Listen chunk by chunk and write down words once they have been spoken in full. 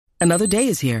Another day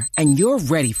is here, and you're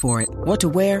ready for it. What to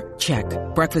wear? Check.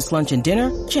 Breakfast, lunch, and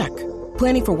dinner? Check.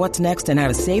 Planning for what's next and how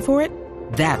to save for it?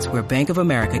 That's where Bank of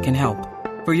America can help.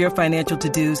 For your financial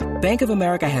to-dos, Bank of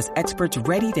America has experts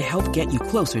ready to help get you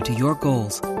closer to your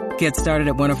goals. Get started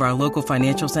at one of our local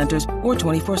financial centers or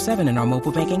 24/7 in our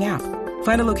mobile banking app.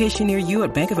 Find a location near you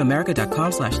at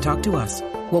bankofamerica.com/talktous.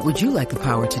 What would you like the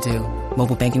power to do?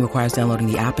 Mobile banking requires downloading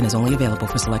the app and is only available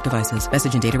for select devices.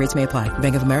 Message and data rates may apply.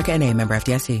 Bank of America N.A., member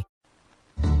FDIC.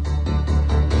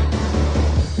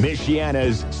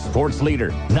 Michiana's sports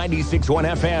leader, 96.1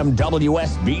 FM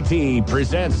WSBT,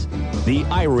 presents the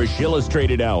Irish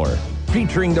Illustrated Hour,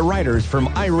 featuring the writers from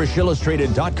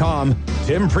IrishIllustrated.com,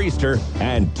 Tim Priester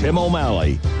and Tim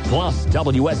O'Malley, plus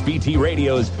WSBT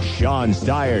Radio's Sean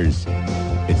Stiers.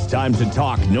 It's time to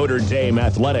talk Notre Dame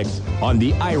athletics on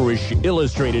the Irish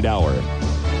Illustrated Hour.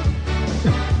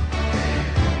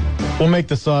 We'll make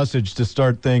the sausage to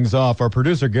start things off. Our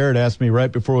producer Garrett asked me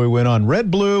right before we went on,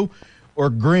 red, blue, or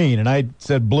green? And I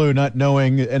said blue, not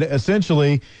knowing. And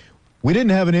essentially, we didn't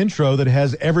have an intro that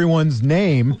has everyone's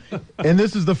name. And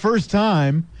this is the first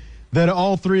time that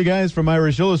all three guys from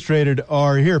Irish Illustrated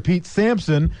are here. Pete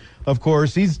Sampson, of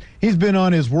course, he's been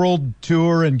on his world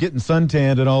tour and getting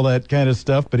suntanned and all that kind of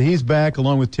stuff, but he's back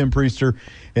along with Tim Priester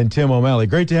and Tim O'Malley.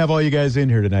 Great to have all you guys in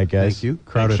here tonight, guys. Thank you.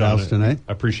 Crowded house tonight.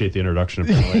 I appreciate the introduction.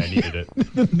 Apparently I needed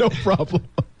it. No problem.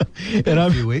 And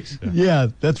a few weeks. Yeah,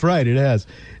 that's right. It has.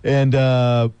 And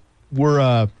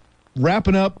we're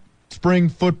wrapping up spring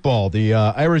football. The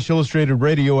Irish Illustrated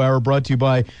Radio Hour brought to you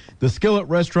by the Skillet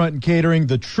Restaurant and Catering,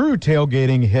 the true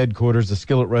tailgating headquarters, the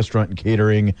Skillet Restaurant and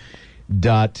Catering.com.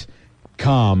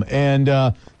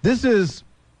 And this is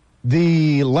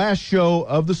the last show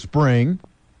of the spring.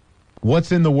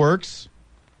 What's in the works?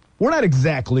 We're not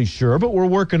exactly sure, but we're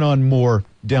working on more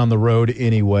down the road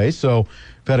anyway. So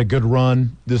we've had a good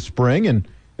run this spring and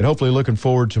hopefully looking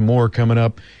forward to more coming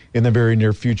up in the very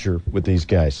near future with these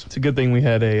guys. It's a good thing we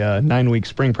had a 9-week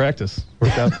spring practice.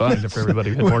 Worked out fine if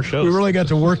everybody had more shows. We really got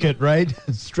to work it, right?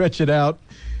 Stretch it out,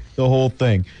 the whole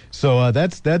thing. So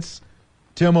that's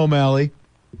Tim O'Malley,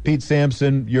 Pete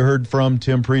Sampson. You heard from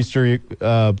Tim Priester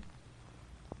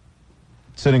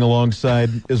sitting alongside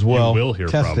as well. You will hear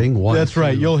Testing, from. one, That's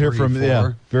right. You'll hear 3, from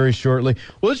 4. very shortly.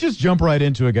 Well, let's just jump right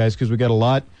into it, guys, because we got a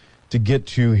lot to get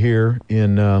to here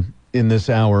in this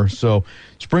hour. So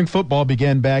spring football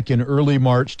began back in early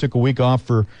March, took a week off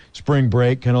for spring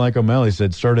break, kind of like O'Malley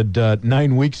said, started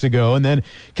 9 weeks ago, and then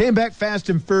came back fast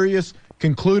and furious,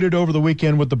 concluded over the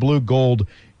weekend with the blue-gold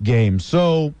game.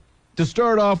 So to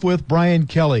start off with, Brian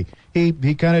Kelly, he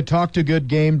kind of talked a good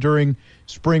game during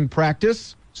spring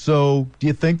practice. So do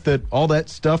you think that all that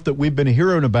stuff that we've been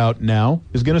hearing about now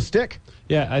is going to stick?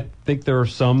 Yeah, I think there are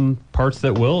some parts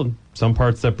that will and some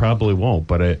parts that probably won't.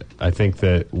 But I think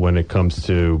that when it comes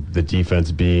to the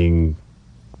defense being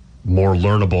more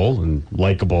learnable and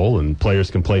likable and players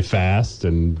can play fast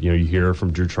and, you hear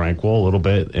from Drew Tranquill a little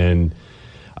bit. And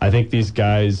I think these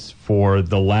guys, for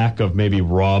the lack of maybe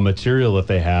raw material that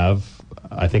they have,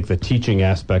 I think the teaching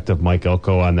aspect of Mike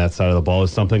Elko on that side of the ball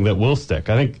is something that will stick.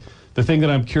 I think the thing that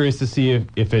I'm curious to see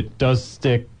if it does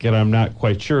stick, and I'm not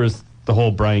quite sure, is the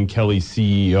whole Brian Kelly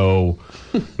CEO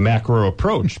macro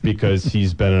approach, because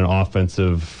he's been an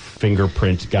offensive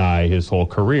fingerprint guy his whole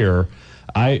career.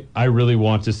 I really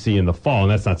want to see in the fall,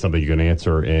 and that's not something you can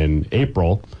answer in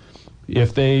April,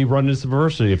 if they run into some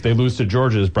adversity, if they lose to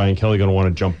Georgia, is Brian Kelly going to want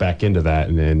to jump back into that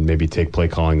and then maybe take play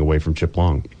calling away from Chip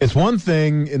Long? It's one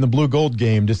thing in the blue-gold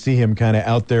game to see him kind of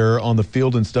out there on the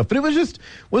field and stuff, but it was just,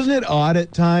 wasn't it odd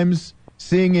at times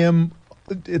seeing him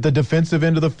at the defensive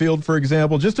end of the field, for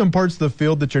example, just in parts of the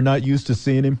field that you're not used to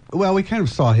seeing him? Well, we kind of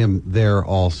saw him there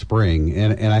all spring,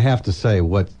 and I have to say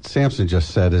what Sampson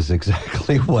just said is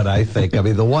exactly what I think. I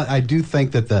mean, I do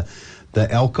think that the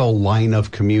Elko line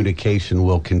of communication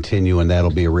will continue, and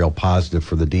that'll be a real positive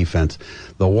for the defense.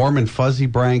 The warm and fuzzy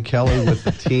Brian Kelly with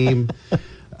the team,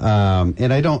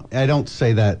 and I don't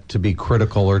say that to be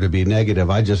critical or to be negative.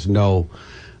 I just know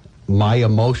my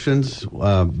emotions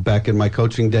back in my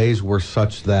coaching days were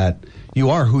such that you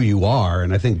are who you are,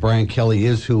 and I think Brian Kelly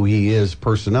is who he is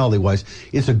personality-wise.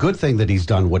 It's a good thing that he's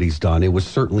done what he's done. It was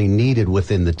certainly needed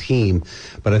within the team,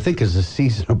 but I think as the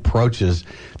season approaches,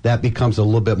 that becomes a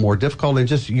little bit more difficult, and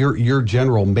just your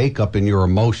general makeup and your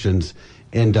emotions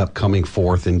end up coming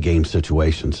forth in game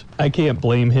situations. I can't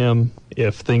blame him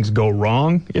if things go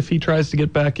wrong if he tries to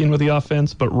get back in with the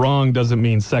offense, but wrong doesn't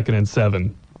mean 2nd and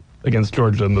 7 against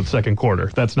Georgia in the second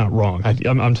quarter. That's not wrong.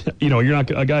 You're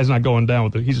not, a guy's not going down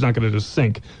with it. He's not going to just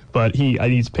sink, but he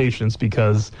needs patience,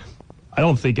 because I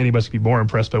don't think anybody's going to be more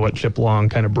impressed by what Chip Long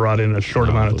kind of brought in a short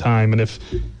amount of time. And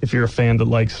if you're a fan that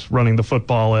likes running the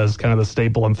football as kind of the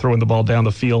staple and throwing the ball down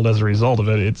the field as a result of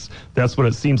it, that's what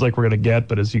it seems like we're going to get.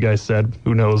 But as you guys said,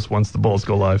 who knows once the Bulls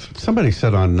go live. Somebody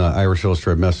said on Irish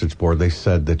Illustrated message board, they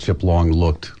said that Chip Long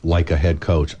looked like a head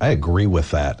coach. I agree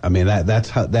with that. I mean, that's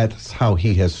how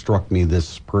he has struck me this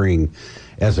spring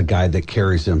as a guy that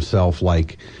carries himself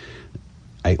like,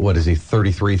 what is he,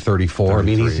 33, 34? I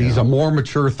mean, he's a more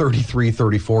mature 33,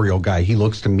 34-year-old guy. He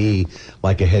looks to me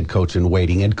like a head coach in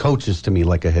waiting and coaches to me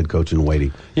like a head coach in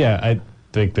waiting. Yeah, I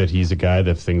think that he's a guy that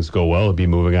if things go well, he'll be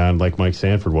moving on like Mike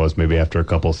Sanford was maybe after a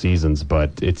couple seasons.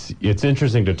 But it's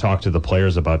interesting to talk to the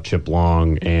players about Chip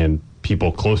Long and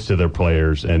people close to their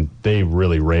players, and they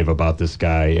really rave about this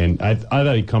guy. And I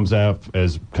thought he comes out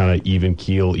as kind of even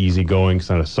keel, easygoing,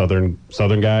 kind of southern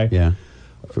guy. Yeah.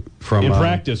 In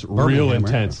practice, real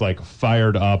intense, right? like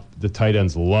fired up. The tight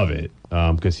ends love it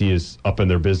because he is up in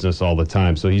their business all the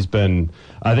time. So he's been,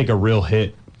 I think, a real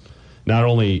hit, not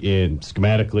only in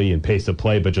schematically and pace of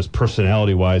play, but just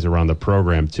personality-wise around the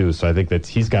program too. So I think that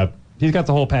he's got the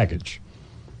whole package.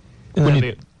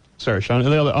 Sorry, Sean.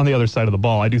 On the other side of the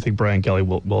ball, I do think Brian Kelly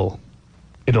will.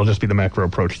 It'll just be the macro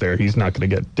approach there. He's not going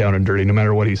to get down and dirty, no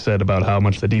matter what he said about how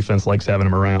much the defense likes having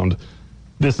him around.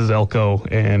 This is Elko,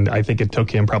 and I think it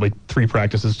took him probably 3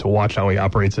 practices to watch how he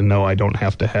operates and know I don't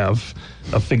have to have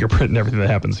a fingerprint in everything that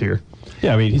happens here.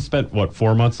 Yeah, I mean, he spent,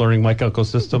 4 months learning Mike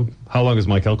Elko's system? How long has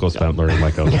Mike Elko spent learning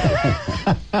Mike Elko's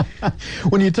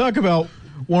system? When you talk about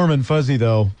warm and fuzzy,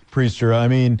 though, Priester, I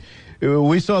mean,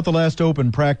 we saw at the last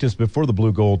open practice before the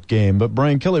Blue Gold game, but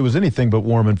Brian Kelly was anything but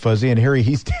warm and fuzzy, and Harry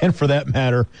Hiestand, for that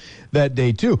matter, that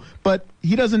day, too. But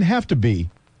he doesn't have to be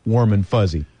warm and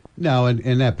fuzzy. No,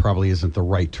 and that probably isn't the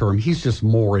right term. He's just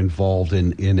more involved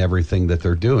in everything that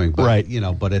they're doing. But,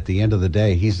 right. But at the end of the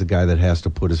day, he's the guy that has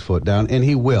to put his foot down, and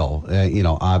he will,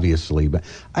 obviously. But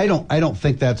I don't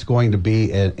think that's going to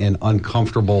be an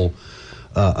uncomfortable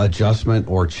adjustment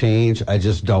or change. I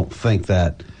just don't think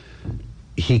that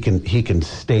he can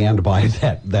stand by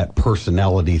that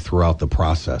personality throughout the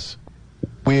process.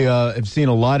 We have seen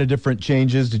a lot of different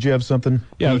changes. Did you have something?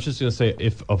 Yeah, I was just going to say,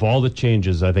 if of all the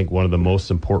changes, I think one of the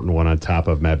most important one on top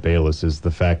of Matt Balis is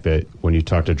the fact that when you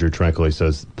talk to Drew Tranquill, he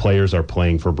says players are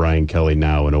playing for Brian Kelly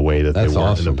now in a way that they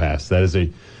weren't in the past. That's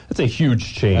a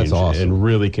huge change. That's awesome. And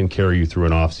really can carry you through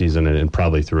an offseason and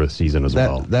probably through a season as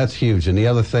well. That's huge. And the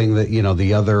other thing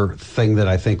that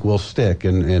I think will stick,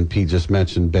 and Pete just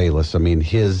mentioned Balis. I mean,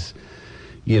 his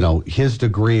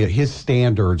degree, his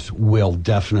standards will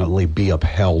definitely be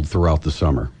upheld throughout the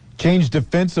summer. Changed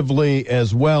defensively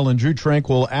as well, and Drew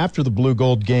Tranquill, after the Blue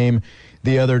Gold game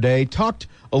the other day, talked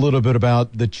a little bit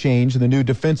about the change in the new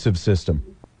defensive system.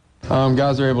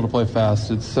 Guys are able to play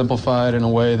fast. It's simplified in a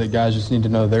way that guys just need to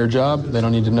know their job. They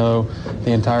don't need to know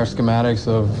the entire schematics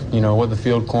of, what the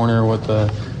field corner, what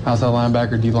the outside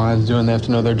linebacker, D-line is doing. They have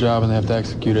to know their job, and they have to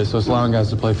execute it. So it's allowing guys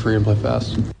to play free and play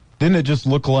fast. Didn't it just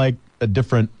look like a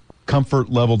different comfort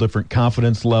level, different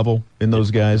confidence level in those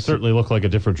guys? It certainly looked like a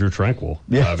different Drew Tranquill.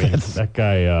 Yeah, I mean, that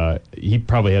guy, he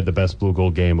probably had the best Blue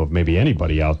Gold game of maybe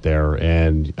anybody out there.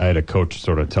 And I had a coach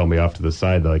sort of tell me off to the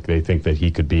side, like they think that he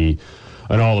could be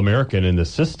an All-American in the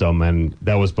system. And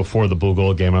that was before the Blue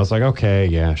Gold game. I was like, okay,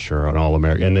 yeah, sure, an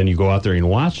All-American. And then you go out there and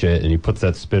watch it, and he puts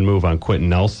that spin move on Quentin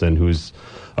Nelson, who's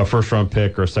a first-round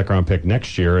pick or a second-round pick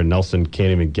next year, and Nelson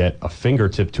can't even get a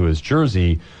fingertip to his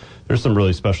jersey. There's some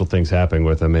really special things happening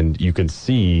with him, and you can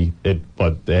see it,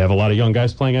 but they have a lot of young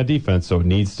guys playing on defense, so it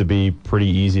needs to be pretty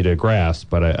easy to grasp.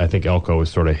 But I think Elko has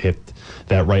sort of hit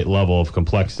that right level of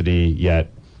complexity, yet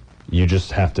you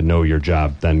just have to know your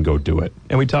job, then go do it.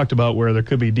 And we talked about where there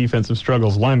could be defensive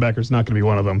struggles. Linebacker's not going to be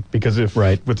one of them, because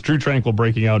with Drew Tranquill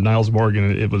breaking out, Niles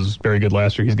Morgan, it was very good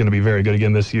last year. He's going to be very good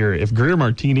again this year. If Greer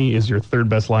Martini is your third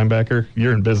best linebacker,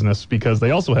 you're in business, because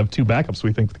they also have 2 backups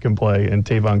we think that can play in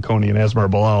Tavon Coney and Asmar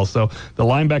Bilal. So the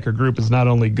linebacker group is not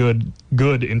only good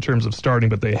in terms of starting,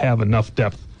 but they have enough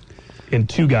depth in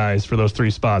 2 guys for those 3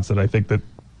 spots that I think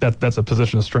that's a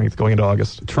position of strength going into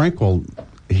August. Tranquill,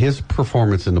 his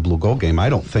performance in the Blue Gold game, I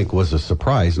don't think was a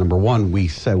surprise. Number one, we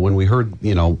said when we heard,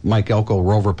 Mike Elko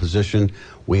rover position,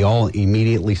 we all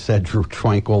immediately said Drew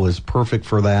Tranquill is perfect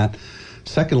for that.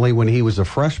 Secondly, when he was a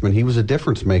freshman, he was a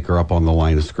difference maker up on the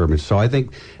line of scrimmage. So I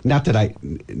think not that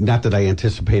I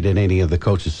anticipated any of the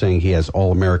coaches saying he has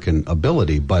All-American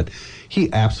ability, but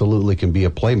he absolutely can be a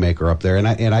playmaker up there. And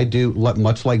I do,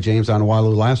 much like James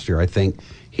Onwualu last year, I think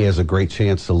he has a great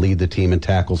chance to lead the team in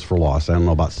tackles for loss. I don't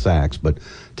know about sacks, but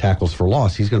tackles for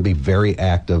loss. He's going to be very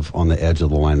active on the edge of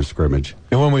the line of scrimmage.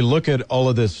 And when we look at all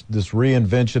of this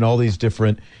reinvention, all these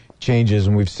different changes,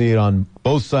 and we've seen it on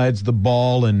both sides of the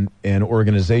ball and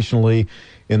organizationally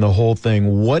in the whole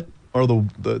thing. What are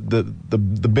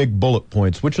the big bullet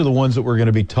points? Which are the ones that we're going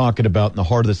to be talking about in the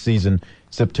heart of the season,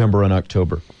 September and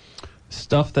October?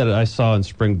 Stuff that I saw in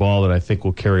spring ball that I think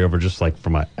will carry over, just like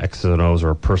from an X's and O's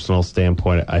or a personal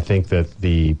standpoint. I think that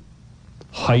the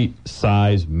height,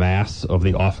 size, mass of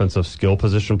the offensive skill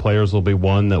position players will be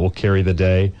one that will carry the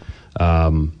day.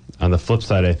 On the flip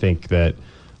side, I think that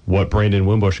what Brandon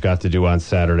Wimbush got to do on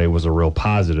Saturday was a real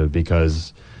positive,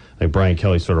 because like Brian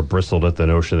Kelly sort of bristled at the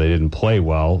notion they didn't play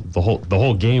well. The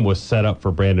whole game was set up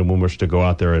for Brandon Wimbush to go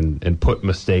out there and put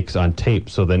mistakes on tape,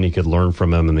 so then he could learn from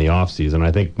them in the offseason.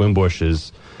 I think Wimbush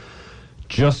is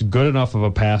just good enough of a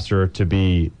passer to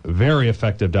be very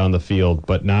effective down the field,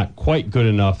 but not quite good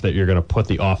enough that you're going to put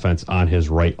the offense on his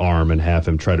right arm and have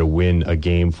him try to win a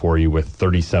game for you with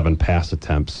 37 pass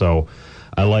attempts. So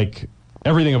I like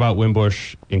everything about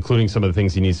Wimbush, including some of the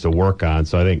things he needs to work on.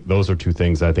 So I think those are two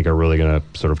things I think are really going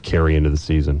to sort of carry into the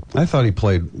season. I thought he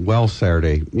played well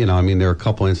Saturday. There are a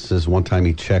couple instances. One time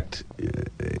he checked,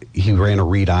 he ran a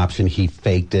read option, he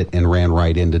faked it and ran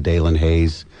right into Dalen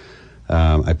Hayes.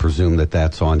 I presume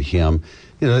that's on him.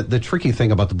 The tricky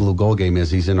thing about the blue gold game is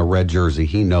he's in a red jersey.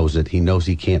 He knows it. He knows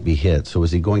he can't be hit. So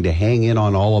is he going to hang in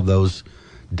on all of those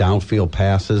downfield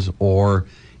passes, or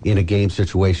in a game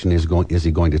situation is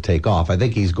he going to take off? I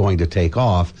think he's going to take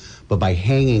off, but by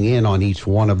hanging in on each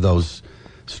one of those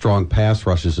strong pass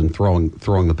rushes and throwing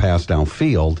the pass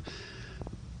downfield,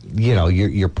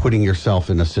 you're putting yourself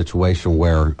in a situation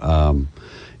where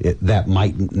that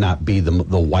might not be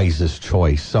the wisest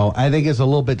choice. So I think it's a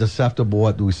little bit deceptive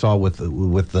what we saw with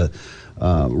the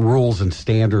rules and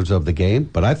standards of the game,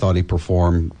 but I thought he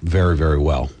performed very, very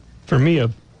well. For me,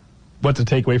 what to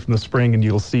take away from the spring, and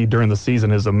you'll see during the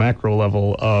season, is a macro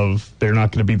level of they're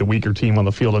not going to be the weaker team on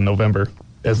the field in November,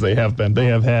 as they have been. They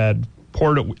have had,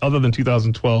 other than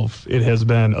 2012, it has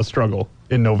been a struggle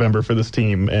in November for this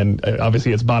team, and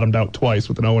obviously it's bottomed out twice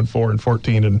with an 0-4 and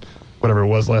 14 and whatever it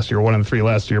was last year, 1-3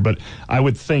 last year. But I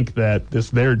would think that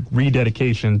their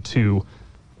rededication to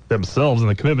themselves and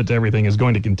the commitment to everything is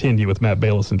going to continue with Matt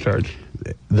Balis in charge.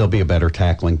 They'll be a better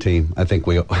tackling team. I think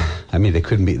they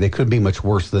couldn't be much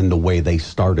worse than the way they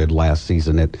started last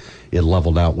season. It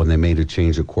leveled out when they made a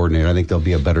change of coordinator. I think they'll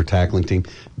be a better tackling team.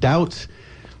 Doubts,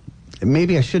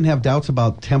 maybe I shouldn't have doubts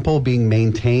about tempo being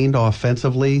maintained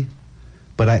offensively,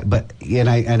 but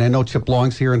I know Chip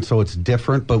Long's here, and so it's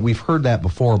different, but we've heard that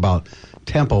before about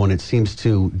tempo, and it seems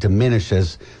to diminish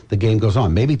as the game goes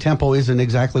on. Maybe tempo isn't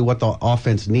exactly what the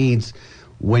offense needs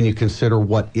when you consider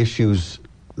what issues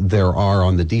there are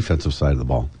on the defensive side of the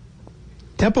ball.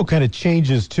 Tempo kind of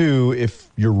changes, too, if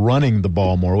you're running the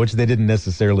ball more, which they didn't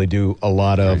necessarily do a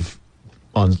lot of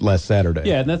on last Saturday.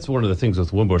 Yeah, and that's one of the things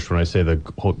with Wimbush when I say the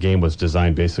whole game was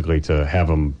designed basically to have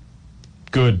them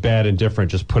good, bad, and different,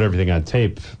 just put everything on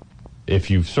tape. If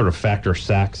you sort of factor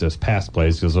sacks as pass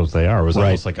plays, because those they are, it was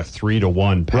almost like a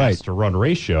 3-to-1 pass to run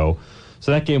ratio.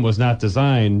 So that game was not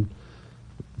designed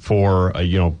for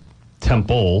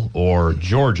Temple or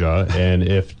Georgia. And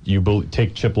if you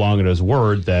take Chip Long at his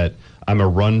word that I'm a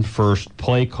run-first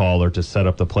play caller to set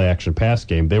up the play-action pass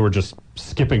game, they were just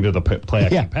skipping to the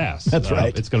play-action pass. That's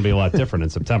right. It's going to be a lot different in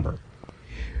September.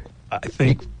 I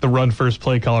think the run-first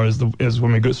play caller is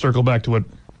when we circle back to what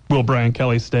will Brian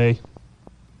Kelly stay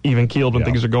even-keeled when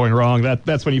things are going wrong.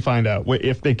 That's when you find out.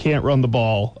 If they can't run the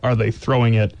ball, are they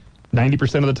throwing it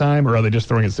 90% of the time, or are they just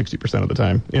throwing it 60% of the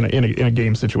time in a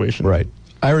game situation? Right.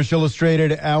 Irish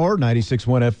Illustrated Hour,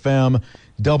 96.1 FM,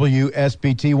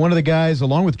 WSBT. One of the guys,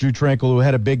 along with Drew Tranquill, who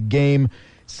had a big game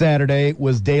Saturday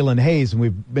was Dalen Hayes, and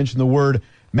we've mentioned the word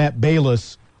Matt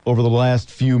Balis over the last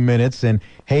few minutes, and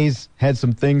Hayes had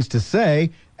some things to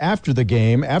say after the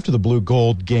game, after the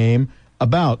blue-gold game,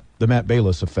 about the Matt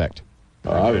Balis effect.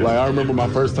 I remember my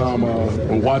first time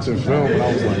watching film, and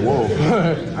I was like, whoa.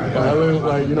 I looked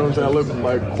like, you know what I'm saying? I looked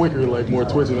like quicker, like more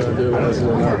twitchy than I did last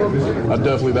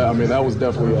year. That was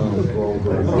definitely,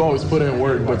 you always put in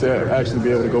work, but to actually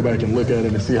be able to go back and look at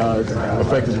it and see how it's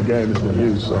affected your game has been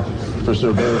huge. So, for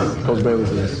sure, Coach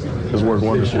Balis has worked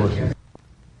wonders for us.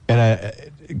 And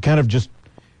I kind of just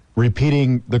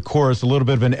repeating the chorus, a little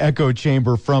bit of an echo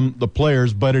chamber from the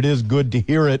players, but it is good to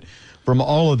hear it from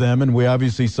all of them, and we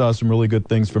obviously saw some really good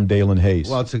things from Dalen Hayes.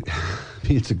 Well,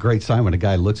 it's a great sign when a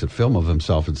guy looks at film of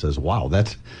himself and says, wow,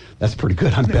 that's pretty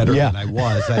good. I'm better than I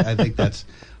was. I think that's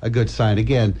a good sign.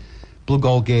 Again, blue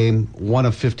gold game, 1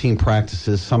 of 15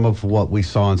 practices. Some of what we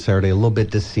saw on Saturday, a little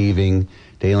bit deceiving.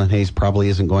 Dalen Hayes probably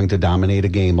isn't going to dominate a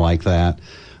game like that.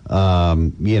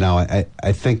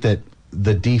 I think that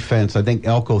the defense, I think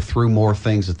Elko threw more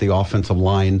things at the offensive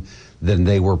line than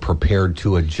they were prepared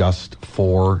to adjust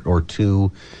for or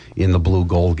to in the blue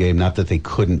gold game. Not that they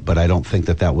couldn't, but I don't think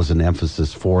that was an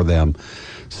emphasis for them.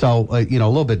 So, a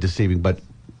little bit deceiving, but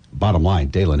bottom line,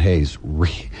 Dalen Hayes,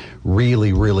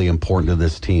 really, really important to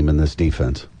this team and this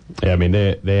defense. Yeah, I mean,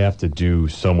 they have to do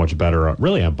so much better,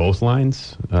 really, on both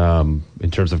lines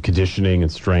in terms of conditioning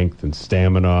and strength and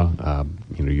stamina.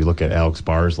 You look at Alex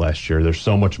Bars last year, there's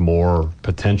so much more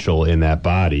potential in that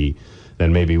body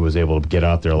than maybe was able to get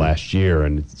out there last year.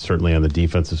 And certainly on the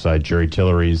defensive side, Jerry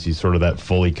Tillery's, he's sort of that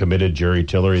fully committed Jerry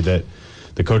Tillery that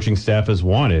the coaching staff has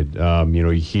wanted. You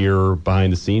hear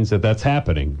behind the scenes that's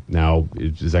happening. Now,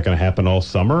 is that going to happen all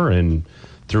summer and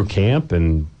through camp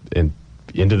and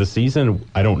into the season?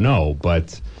 I don't know,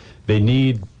 but they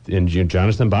need, and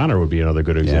Jonathan Bonner would be another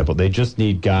good example. Yeah. They just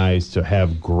need guys to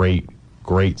have great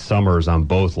summers on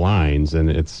both lines, and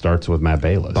it starts with Matt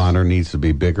Balis. Bonner needs to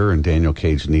be bigger, and Daniel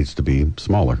Cage needs to be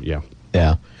smaller.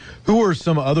 Yeah. Who are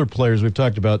some other players? We've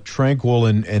talked about Tranquill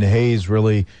and Hayes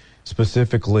really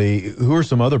specifically. Who are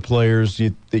some other players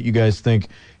that you guys think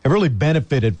have really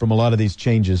benefited from a lot of these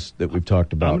changes that we've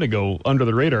talked about? I'm going to go under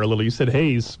the radar a little. You said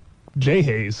Hayes. Jay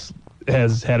Hayes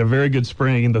has had a very good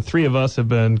spring, and the three of us have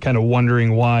been kind of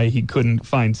wondering why he couldn't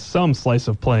find some slice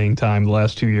of playing time the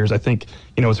last 2 years. I think,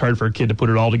 it's hard for a kid to put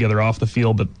it all together off the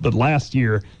field, but last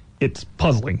year, it's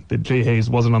puzzling that Jay Hayes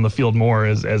wasn't on the field more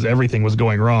as everything was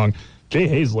going wrong. Jay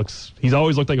Hayes he's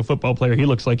always looked like a football player. He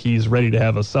looks like he's ready to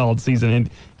have a solid season, and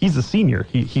he's a senior.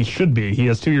 He should be. He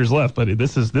has 2 years left, but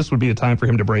this would be a time for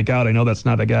him to break out. I know that's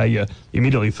not a guy you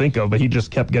immediately think of, but he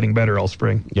just kept getting better all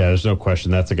spring. Yeah, there's no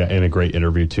question. That's a guy in a great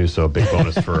interview, too, so a big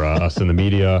bonus for us in the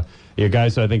media. Yeah,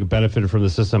 guys who I think benefited from the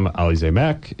system, Alize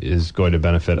Mack is going to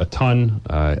benefit a ton.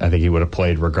 I think he would have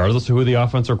played regardless of who the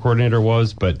offensive coordinator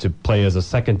was, but to play as a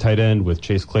second tight end with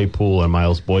Chase Claypool and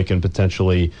Miles Boykin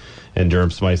potentially, and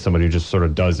Durham Smythe, somebody who just sort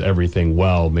of does everything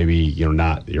well, maybe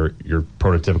not your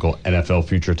prototypical NFL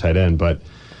future tight end, but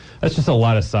that's just a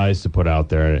lot of size to put out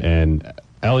there. And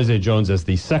Alize Jones as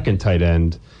the second tight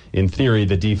end, in theory,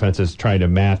 the defense is trying to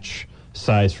match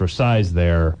size for size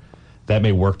there. That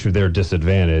may work to their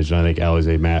disadvantage, and I think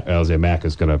Alize Mack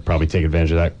is going to probably take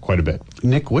advantage of that quite a bit.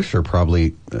 Nick Wisher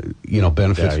probably,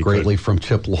 benefits greatly from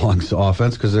Chip Long's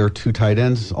offense because there are two tight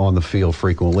ends on the field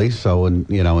frequently. So,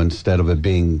 instead of it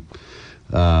being,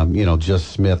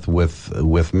 just Smith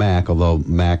with Mack, although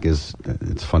Mack is,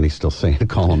 it's funny still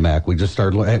call him Mack. We just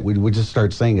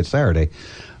started saying it Saturday.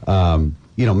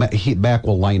 Mack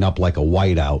will line up like a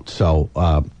whiteout. So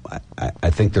I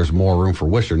think there's more room for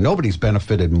Wisher. Nobody's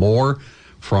benefited more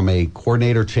from a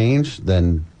coordinator change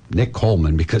than Nick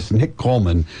Coleman, because Nick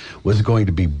Coleman was going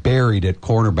to be buried at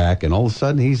cornerback, and all of a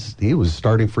sudden he was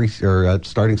starting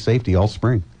safety all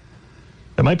spring.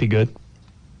 That might be good.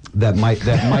 That might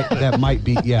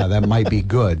be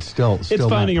good. Still, it's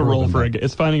finding a role for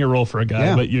a guy.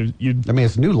 Yeah. But you. I mean,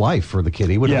 it's new life for the kid.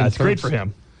 It's great for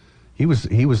him. He was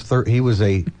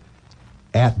a,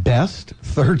 at best,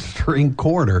 third string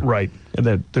corner. Right.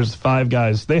 And there's 5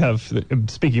 guys. They have,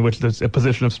 speaking of which, there's a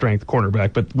position of strength,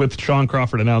 cornerback. But with Sean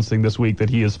Crawford announcing this week that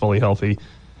he is fully healthy,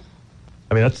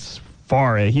 I mean, that's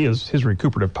far. His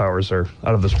recuperative powers are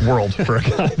out of this world for a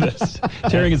guy that's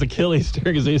tearing his Achilles,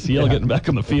 tearing his ACL, getting back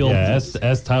on the field. Yeah,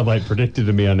 as Todd Light predicted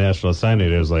to me on National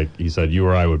Signing, it was like he said, you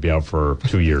or I would be out for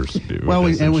 2 years. Well,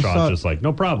 we saw just like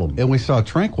no problem, and we saw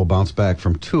Tranquill bounce back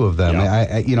from 2 of them.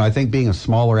 Yep. I think being a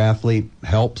smaller athlete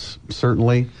helps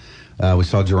certainly. We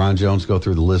saw Jerron Jones go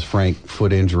through the Liz Frank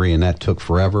foot injury, and that took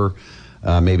forever.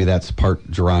 Maybe that's part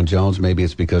Jerron Jones. Maybe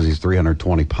it's because he's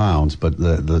 320 pounds. But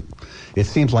it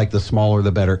seems like the smaller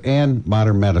the better. And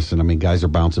modern medicine. I mean, guys are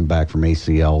bouncing back from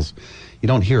ACLs. You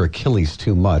don't hear Achilles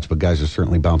too much, but guys are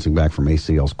certainly bouncing back from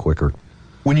ACLs quicker.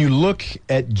 When you look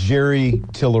at Jerry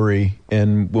Tillery,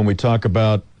 and when we talk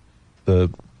about the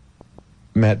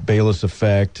Matt Balis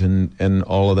effect and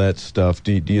all of that stuff,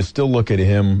 do you still look at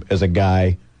him as a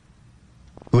guy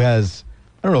who has,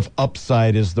 I don't know if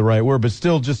upside is the right word, but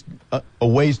still just a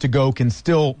ways to go, can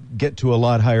still get to a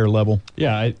lot higher level?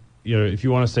 Yeah, if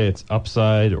you want to say it's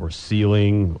upside or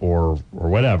ceiling or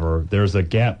whatever, there's a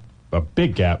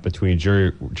big gap between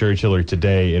Jerry Tillery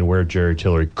today and where Jerry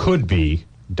Tillery could be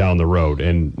down the road.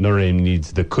 And Notre Dame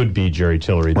needs the could be Jerry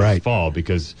Tillery this fall,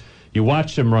 because you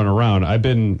watched him run around. I've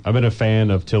been a fan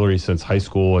of Tillery since high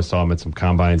school. I saw him at some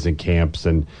combines and camps,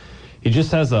 and he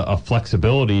just has a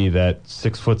flexibility that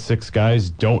 6'6"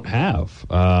 guys don't have.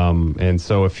 And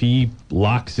so if he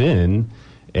locks in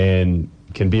and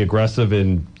can be aggressive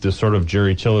in the sort of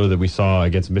Jerry Tillery that we saw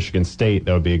against Michigan State,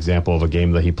 that would be an example of a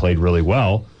game that he played really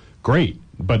well. Great.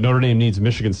 but Notre Dame needs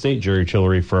Michigan State Jerry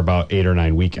Tillery for about 8 or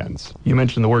 9 weekends. You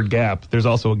mentioned the word gap. There's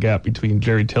also a gap between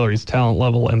Jerry Tillery's talent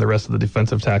level and the rest of the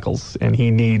defensive tackles, and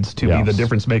he needs to be the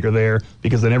difference maker there,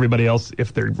 because then everybody else,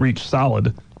 if they reach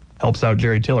solid, helps out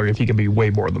Jerry Tillery if he can be way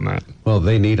more than that. Well,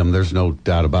 they need him. There's no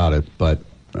doubt about it, but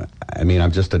I mean,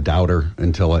 I'm just a doubter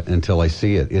until I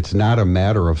see it. It's not a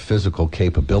matter of physical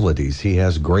capabilities. He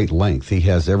has great length. He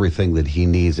has everything that he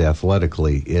needs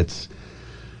athletically. It's,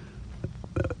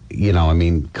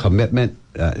 commitment,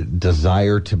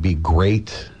 desire to be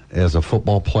great as a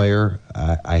football player.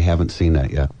 I haven't seen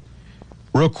that yet.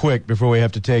 Real quick, before we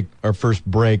have to take our first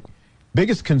break,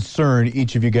 biggest concern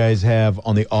each of you guys have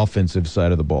on the offensive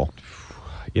side of the ball?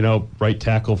 Right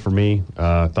tackle for me.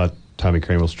 Thought Tommy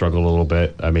Kramer struggled a little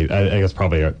bit. I mean, I guess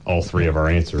probably all three of our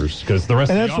answers, because the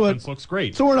rest of the offense looks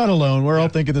great. So we're not alone. We're all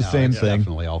thinking the same thing.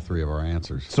 Definitely all three of our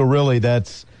answers. So really,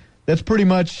 that's pretty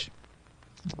much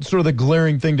sort of the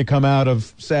glaring thing to come out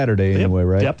of Saturday anyway,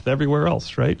 right? Depth everywhere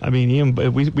else, right? I mean,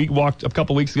 we walked a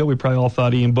couple weeks ago. We probably all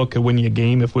thought Ian Book could win you a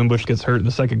game if Wimbush gets hurt in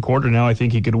the second quarter. Now I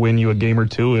think he could win you a game or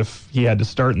two if he had to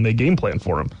start and they game plan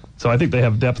for him. So I think they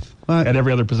have depth at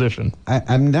every other position.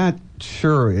 I'm not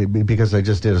sure, because I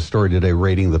just did a story today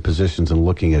rating the positions and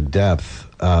looking at depth.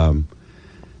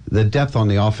 The depth on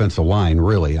the offensive line,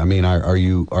 really. I mean, are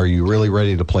you really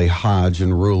ready to play Hodge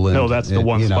and Ruland? No, that's the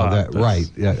one spot. Right.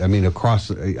 Yeah, I mean, across.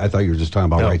 I thought you were just talking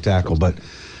about right tackle, but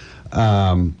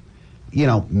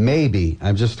maybe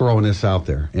I'm just throwing this out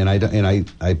there, and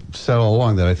I said all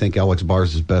along that I think Alex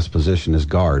Bars' best position is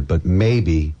guard, but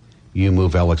maybe you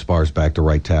move Alex Bars back to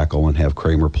right tackle and have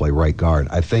Kramer play right guard.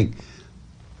 I think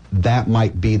that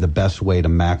might be the best way to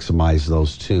maximize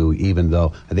those two, even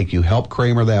though I think you help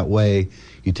Kramer that way.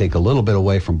 You take a little bit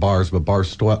away from Bars, but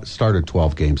Bars started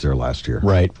 12 games there last year.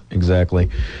 Right, exactly.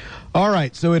 All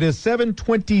right, so it is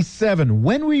 7:27.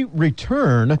 When we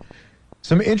return,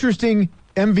 some interesting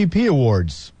MVP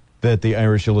awards that the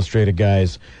Irish Illustrated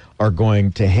guys are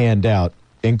going to hand out,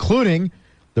 including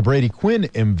the Brady Quinn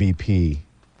MVP.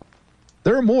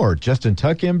 There are more. Justin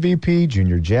Tuck MVP,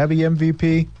 Junior Javi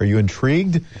MVP. Are you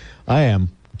intrigued? I am.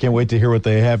 Can't wait to hear what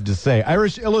they have to say.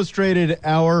 Irish Illustrated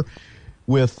Hour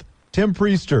with Tim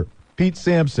Priester, Pete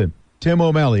Sampson, Tim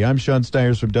O'Malley. I'm Sean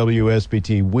Stiers from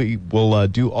WSBT. We will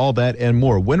do all that and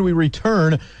more when we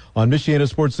return on Michiana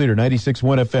Sports Leader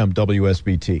 96.1 FM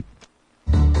WSBT.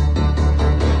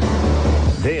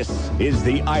 This is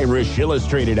the Irish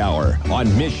Illustrated Hour on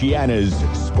Michiana's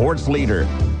Sports Leader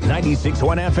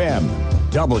 96.1 FM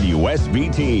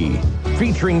WSBT.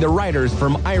 Featuring the writers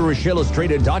from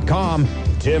IrishIllustrated.com,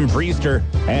 Tim Priester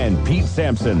and Pete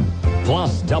Sampson.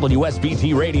 Plus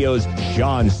WSBT Radio's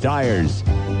Sean Stiers.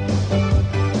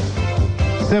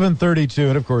 7:32,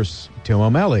 and of course, Tim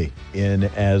O'Malley in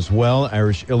as well.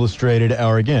 Irish Illustrated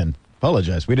Hour again.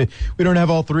 Apologize. We don't have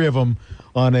all three of them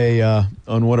on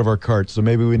one of our carts, so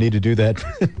maybe we need to do that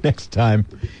next time,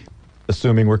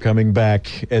 assuming we're coming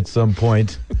back at some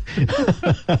point.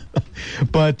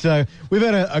 But we've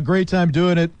had a great time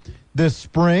doing it this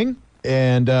spring,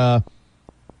 and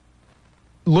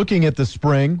looking at the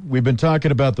spring, we've been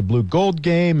talking about the blue gold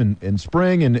game in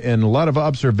spring and a lot of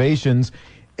observations.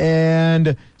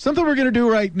 And something we're going to do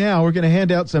right now, we're going to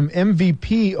hand out some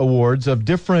MVP awards of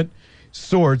different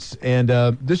sorts, and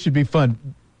this should be fun.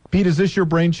 Pete, is this your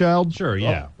brainchild? Sure,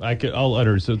 yeah. I'll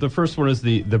utter. So the first one is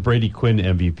the Brady Quinn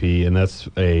MVP, and that's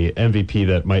a MVP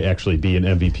that might actually be an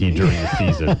MVP during the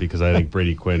season, because I think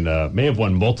Brady Quinn may have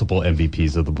won multiple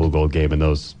MVPs of the Blue Gold game, and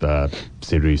those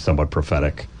seem to be somewhat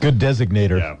prophetic. Good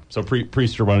designator. Yeah. So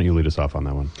Priester, why don't you lead us off on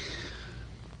that one?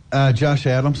 Josh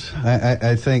Adams.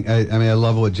 I think. I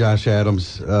love what Josh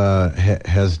Adams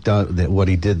has done. What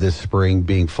he did this spring,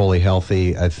 being fully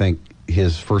healthy. I think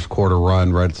his first quarter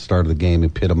run right at the start of the game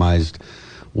epitomized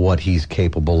what he's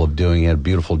capable of doing. He had a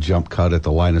beautiful jump cut at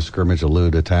the line of scrimmage,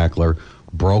 eluded a tackler,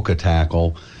 broke a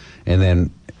tackle, and then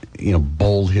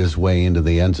bowled his way into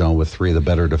the end zone with three of the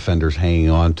better defenders hanging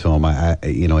on to him.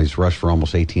 He's rushed for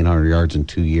almost 1,800 yards in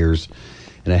 2 years,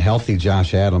 and a healthy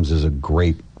Josh Adams is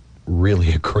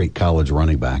really a great college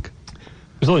running back.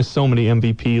 There's only so many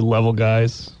MVP level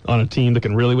guys on a team that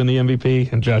can really win the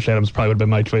MVP, and Josh Adams probably would have been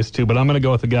my choice too. But I'm going to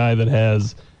go with a guy that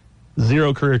has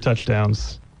 0 career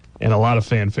touchdowns and a lot of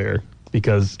fanfare,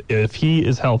 because if he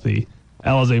is healthy,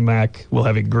 Alize Mack will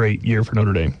have a great year for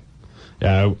Notre Dame.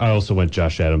 Yeah, I also went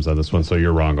Josh Adams on this one, so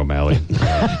you're wrong, O'Malley.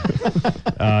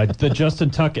 The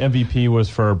Justin Tuck MVP was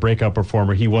for a breakout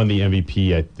performer. He won the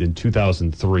MVP in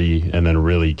 2003 and then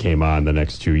really came on the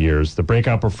next 2 years. The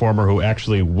breakout performer who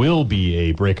actually will be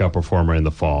a breakout performer in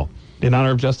the fall. In honor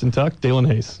of Justin Tuck, Dalen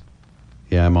Hayes.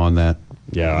 Yeah, I'm on that.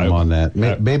 Yeah, I'm on that.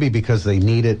 Maybe because they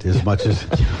need it as much as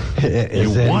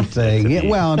anything. Yeah,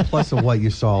 well, and plus of what you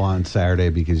saw on Saturday,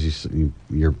 because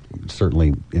you're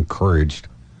certainly encouraged.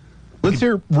 Let's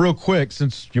hear real quick,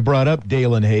 since you brought up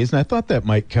Dalen Hayes, and I thought that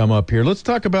might come up here.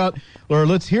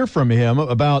 Let's hear from him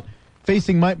about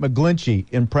facing Mike McGlinchey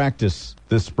in practice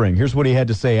this spring. Here's what he had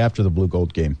to say after the Blue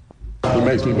Gold game. It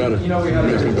makes me better. It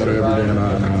makes me better every day, and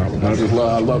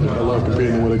I love it. I love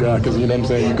competing with a guy because, you know what I'm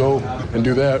saying, you go and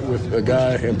do that with a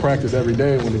guy in practice every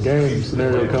day. When the game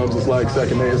scenario comes, it's like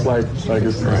second nature.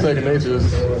 It's second nature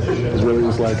is really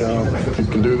just like you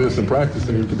can do this in practice,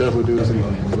 and you can definitely do this in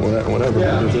whatever.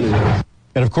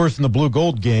 And, of course, in the Blue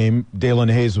Gold game, Dalen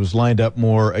Hayes was lined up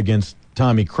more against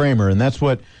Tommy Kramer, and that's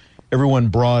what everyone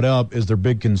brought up as their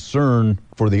big concern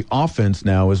for the offense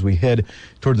now as we head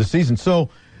toward the season. So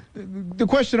the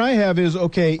question I have is,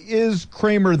 okay, is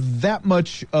Kramer that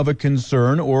much of a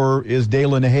concern, or is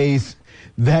Dalen Hayes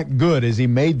that good? Has he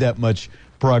made that much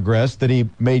progress that he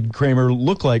made Kramer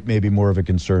look like maybe more of a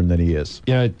concern than he is?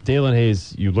 Yeah, Dalen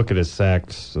Hayes, you look at his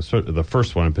sacks, the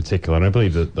first one in particular, and I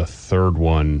believe the third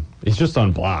one, he's just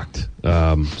unblocked.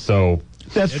 So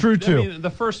that's true, too. I mean, the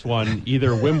first one,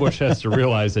 either Wimbush has to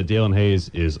realize that Dalen Hayes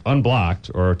is unblocked,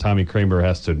 or Tommy Kramer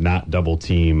has to not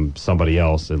double-team somebody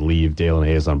else and leave Dalen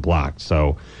Hayes unblocked.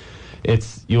 So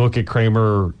you look at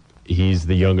Kramer, he's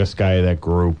the youngest guy of that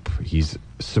group. He's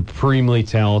supremely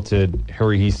talented.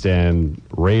 Harry Heastand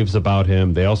raves about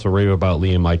him. They also rave about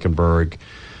Liam Eichenberg.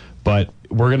 But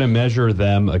we're going to measure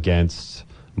them against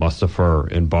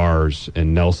Mustapher and Bars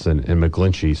and Nelson and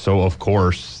McGlinchey. So, of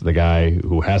course, the guy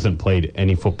who hasn't played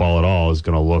any football at all is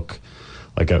going to look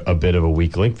like a bit of a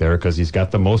weak link there because he's got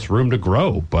the most room to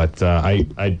grow. But I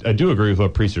do agree with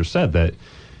what Priester said, that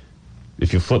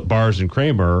if you flip Bars and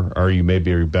Kramer, are you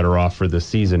maybe better off for this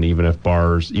season, even if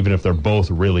they're both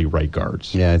really right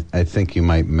guards? Yeah, I think you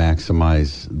might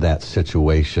maximize that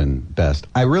situation best.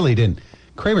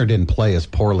 Kramer didn't play as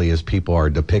poorly as people are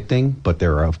depicting, but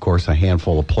there are, of course, a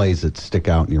handful of plays that stick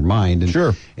out in your mind. And,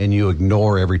 sure. And you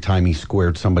ignore every time he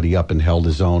squared somebody up and held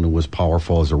his own and was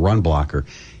powerful as a run blocker.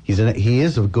 He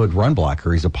is a good run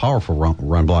blocker. He's a powerful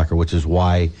run blocker, which is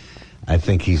why I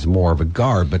think he's more of a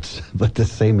guard. But the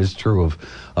same is true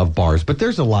of Bars. But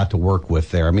there's a lot to work with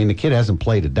there. I mean, the kid hasn't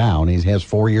played it down. He has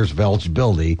 4 years of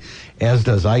eligibility, as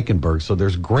does Eichenberg. So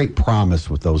there's great promise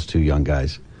with those two young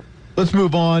guys. Let's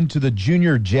move on to the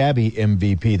Junior Jabby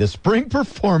MVP, the spring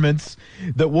performance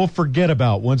that we'll forget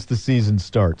about once the season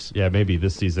starts. Yeah, maybe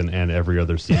this season and every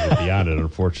other season beyond it,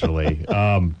 unfortunately.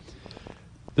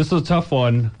 This was a tough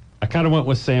one. I kind of went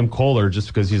with Sam Kohler just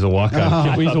because he's a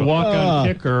walk-on. He's a walk-on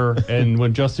kicker, and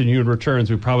when Justin Yoon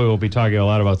returns, we probably will be talking a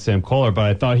lot about Sam Kohler, but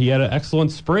I thought he had an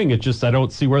excellent spring. I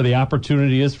don't see where the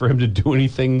opportunity is for him to do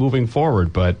anything moving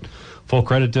forward, but full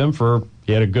credit to him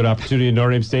he had a good opportunity in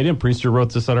Notre Dame Stadium. Priester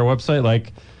wrote this on our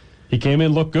website, he came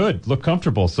in, looked good, looked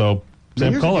comfortable. So,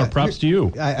 Sam Kohler, props to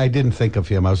you. I didn't think of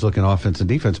him. I was looking offense and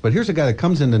defense. But here's a guy that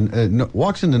comes in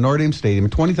walks into Notre Dame Stadium,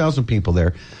 20,000 people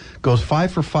there, goes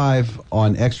 5 for 5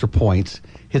 on extra points,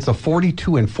 hits a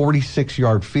 42 and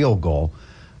 46-yard field goal.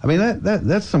 I mean,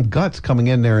 that's some guts coming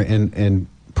in there and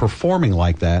performing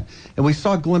like that. And we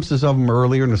saw glimpses of him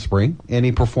earlier in the spring, and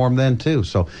he performed then too.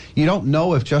 So you don't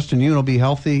know if Justin Yoon will be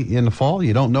healthy in the fall.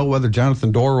 You don't know whether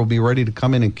Jonathan Dorr will be ready to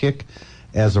come in and kick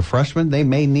as a freshman. They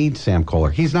may need Sam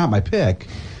Kohler. He's not my pick,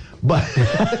 but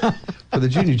for the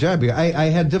Junior Jabby, I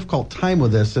had a difficult time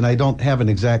with this, and I don't have an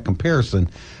exact comparison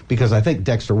because I think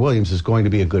Dexter Williams is going to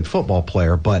be a good football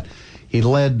player, but he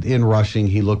led in rushing.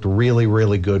 He looked really,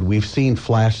 really good. We've seen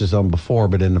flashes of him before,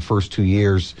 but in the first 2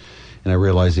 years, and I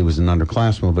realized he was an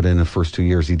underclassman, but in the first 2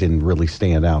 years he didn't really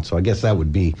stand out. So I guess that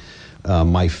would be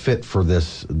my fit for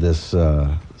this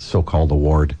so-called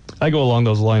award. I go along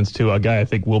those lines, too. A guy I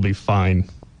think will be fine,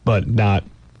 but not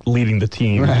leading the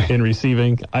team in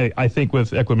receiving. I think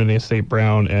with Equimini St.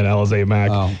 Brown and Alizé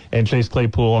Mack and Chase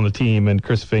Claypool on the team and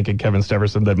Chris Fink and Kevin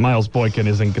Steverson, that Miles Boykin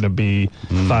isn't going to be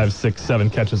 5, 6, 7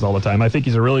 catches all the time. I think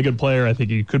he's a really good player. I think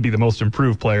he could be the most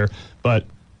improved player, but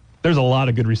there's a lot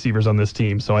of good receivers on this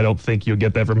team, so I don't think you'll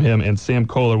get that from him. And Sam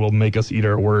Kohler will make us eat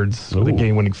our words with a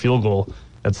game-winning field goal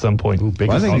at some point.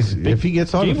 I think if he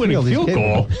gets on the field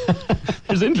goal,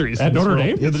 there's injuries at Notre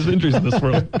Dame. Yeah, there's injuries in this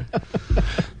world.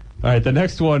 All right, the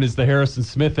next one is the Harrison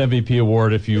Smith MVP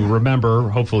Award. If you remember,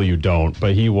 hopefully you don't,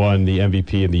 but he won the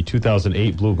MVP in the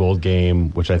 2008 Blue Gold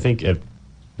game, which I think at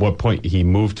what point he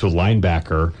moved to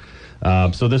linebacker.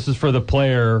 So this is for the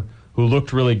player who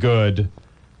looked really good.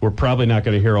 We're probably not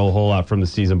going to hear a whole lot from the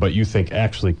season, but you think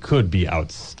actually could be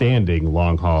outstanding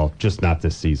long haul, just not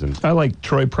this season. I like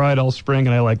Troy Pride all spring,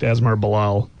 and I liked Asmar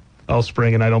Bilal all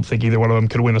spring, and I don't think either one of them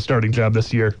could win a starting job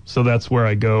this year. So that's where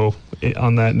I go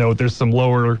on that note. There's some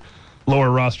lower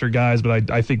roster guys, but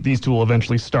I think these two will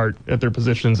eventually start at their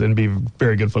positions and be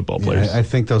very good football players. Yeah, I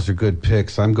think those are good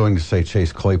picks. I'm going to say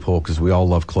Chase Claypool because we all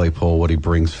love Claypool, what he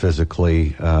brings physically,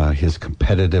 his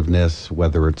competitiveness,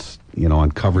 whether it's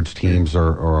on coverage teams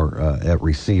or at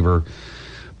receiver.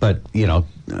 But,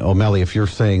 O'Malley, if you're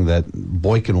saying that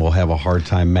Boykin will have a hard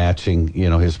time matching,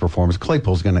 his performance,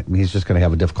 Claypool's he's just going to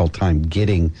have a difficult time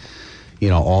getting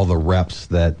all the reps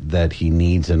that he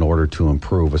needs in order to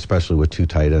improve, especially with two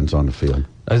tight ends on the field.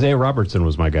 Isaiah Robertson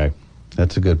was my guy.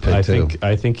 That's a good pick,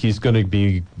 I think he's going to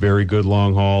be very good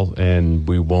long haul, and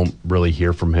we won't really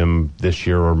hear from him this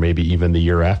year or maybe even the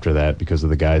year after that because of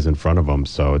the guys in front of him.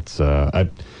 So it's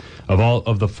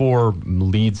of the four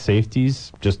lead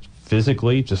safeties, just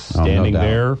physically, just standing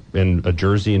there in a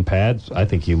jersey and pads, I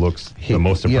think he looks the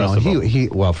most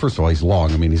impressive. Well, first of all, he's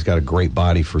long. I mean, he's got a great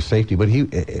body for safety. But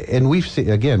we've seen,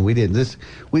 again, we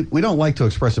don't like to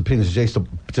express opinions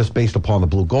just based upon the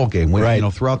blue gold game.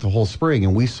 Throughout the whole spring,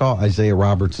 and we saw Isaiah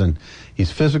Robertson.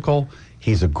 He's physical.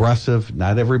 He's aggressive.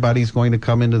 Not everybody's going to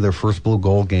come into their first blue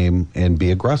gold game and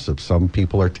be aggressive. Some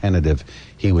people are tentative.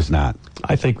 He was not.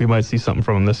 I think we might see something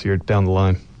from him this year down the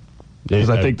line.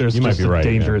 Because I think there's just a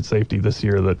danger at safety this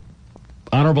year. That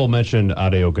honorable mention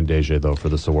Ade Ogundeji though for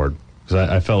this award, because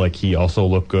I felt like he also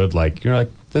looked good. Like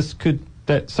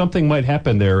that something might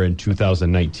happen there in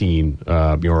 2019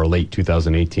 or late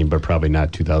 2018, but probably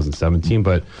not 2017.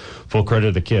 But full credit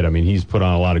to the kid. I mean, he's put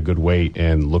on a lot of good weight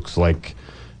and looks like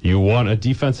you want a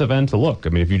defensive end to look. I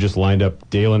mean, if you just lined up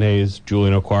Dalen Hayes,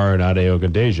 Julian Okwara, and Ade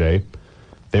Ogundeji,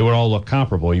 they would all look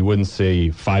comparable. You wouldn't see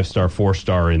 5-star,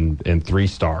 4-star, and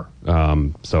 3-star.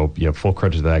 So, full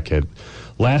credit to that kid.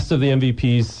 Last of the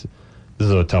MVPs, this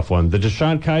is a tough one. The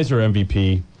Deshaun Kaiser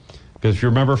MVP, because if you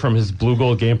remember from his blue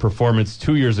gold game performance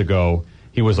 2 years ago,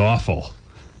 he was awful.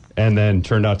 And then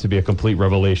turned out to be a complete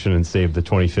revelation and saved the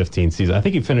 2015 season. I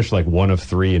think he finished like 1 of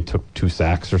 3 and took 2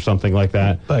 sacks or something like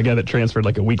that. A guy that transferred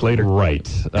like a week later. Right.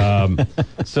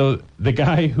 So the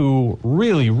guy who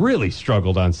really, really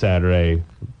struggled on Saturday,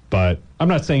 but I'm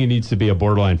not saying he needs to be a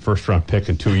borderline first-round pick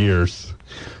in 2 years.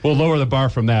 We'll lower the bar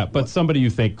from that, but somebody you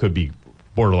think could be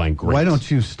borderline great. Why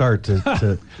don't you start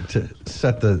to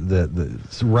set the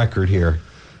record here?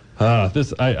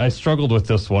 I struggled with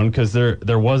this one because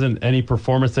there wasn't any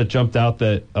performance that jumped out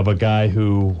of a guy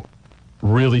who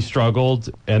really struggled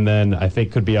and then I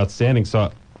think could be outstanding.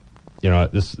 So,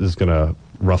 this is going to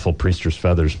ruffle Priester's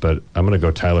feathers, but I'm going to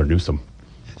go Tyler Newsome.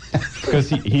 Because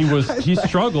he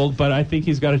struggled, but I think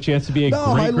he's got a chance to be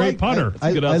a great punter.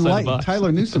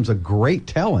 Tyler Newsome's a great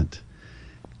talent.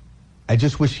 I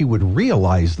just wish he would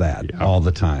realize that all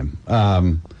the time.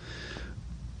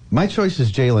 My choice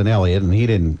is Jalen Elliott, and he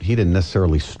didn't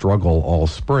necessarily struggle all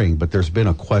spring, but there's been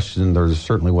a question. There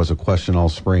certainly was a question all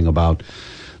spring about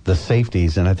the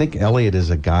safeties, and I think Elliott is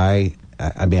a guy.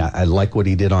 I mean, I like what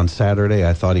he did on Saturday.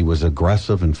 I thought he was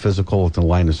aggressive and physical at the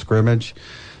line of scrimmage.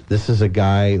 This is a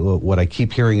guy, what I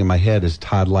keep hearing in my head is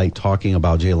Todd Light talking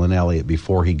about Jalen Elliott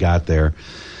before he got there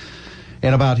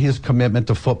and about his commitment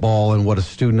to football and what a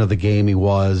student of the game he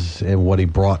was and what he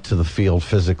brought to the field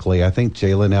physically. I think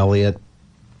Jalen Elliott,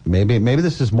 maybe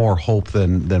this is more hope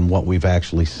than what we've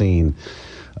actually seen.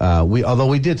 Although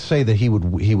we did say that he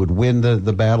would win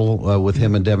the battle with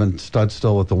him and Devin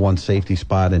Studstill at the one safety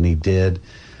spot, and he did.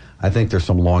 I think there's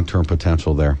some long-term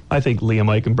potential there. I think Liam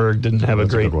Eichenberg didn't have a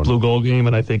great blue gold game,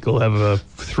 and I think he'll have a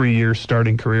 3-year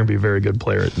starting career and be a very good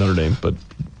player at Notre Dame, but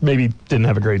maybe didn't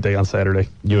have a great day on Saturday.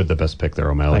 You had the best pick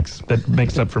there, O'Malley. Thanks. That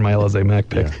makes up for my LSA Mac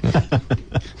pick. Yeah.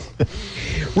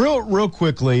 Real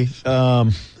quickly,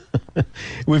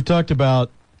 we've talked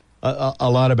about a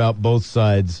lot about both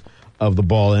sides of the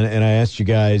ball, and I asked you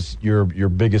guys your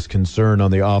biggest concern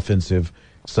on the offensive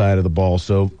side of the ball.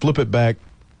 So flip it back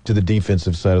to the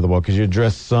defensive side of the ball, because you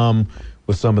addressed some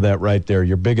of that right there.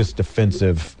 Your biggest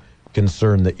defensive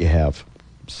concern that you have?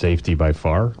 Safety by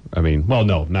far. I mean, well,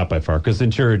 no, not by far, because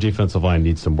interior defensive line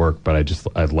needs some work, but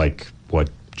I like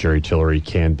what Jerry Tillery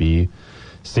can be.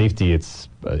 Safety,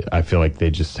 I feel like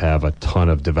they just have a ton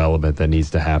of development that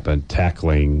needs to happen.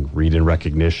 Tackling, read and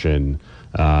recognition,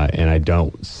 and I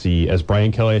don't see, as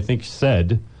Brian Kelly, I think,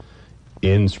 said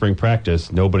in spring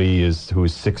practice, nobody who is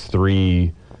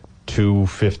 6'3",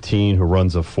 215 who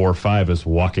runs a 4.5 is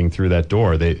walking through that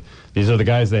door. These are the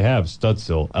guys they have: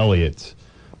 Studstill, Elliott,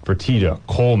 Fertitta,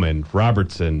 Coleman,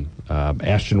 Robertson,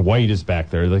 Ashton White is back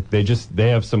there. Like they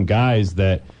have some guys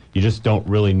that you just don't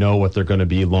really know what they're going to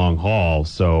be long haul.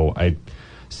 So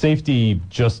safety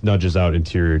just nudges out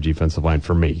interior defensive line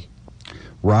for me.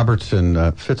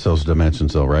 Robertson fits those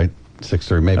dimensions, though, right?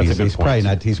 6'3". Maybe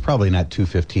he's probably not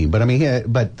 215. But I mean,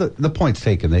 but the point's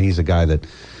taken that he's a guy that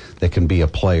can be a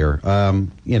player.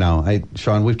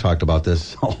 Sean, we've talked about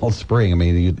this all spring. I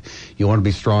mean, you want to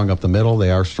be strong up the middle.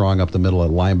 They are strong up the middle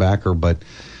at linebacker, but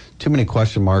too many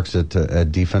question marks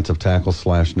at defensive tackle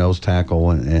 / nose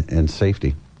tackle and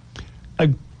safety.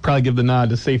 I'd probably give the nod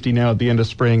to safety now at the end of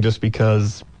spring, just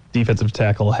because defensive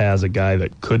tackle has a guy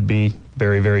that could be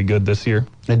very, very good this year.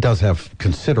 It does have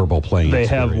considerable playing experience.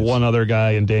 They have one other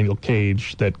guy in Daniel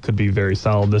Cage that could be very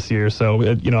solid this year. So,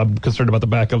 I'm concerned about the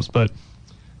backups, but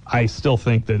I still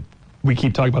think that we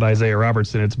keep talking about Isaiah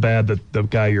Robertson. It's bad that the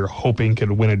guy you're hoping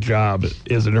can win a job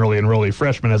is an early enrollee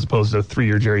freshman as opposed to a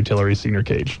 3-year Jerry Tillery senior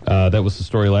Cage. That was the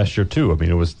story last year too. I mean,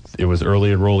 it was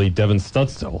early enrollee Devin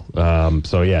Studstill.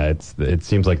 So yeah, it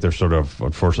seems like they're sort of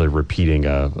unfortunately repeating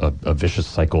a vicious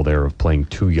cycle there of playing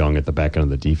too young at the back end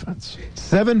of the defense.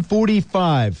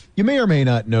 7:45. You may or may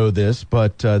not know this,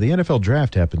 but the NFL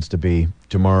draft happens to be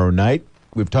tomorrow night.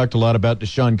 We've talked a lot about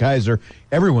DeShone Kizer.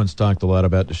 Everyone's talked a lot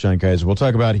about DeShone Kizer. We'll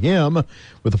talk about him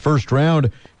with the first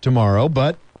round tomorrow,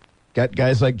 but got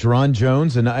guys like Jerron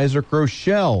Jones and Isaac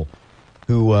Rochelle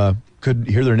who could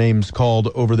hear their names called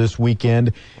over this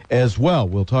weekend as well.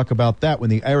 We'll talk about that when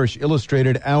the Irish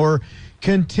Illustrated Hour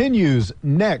continues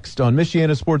next on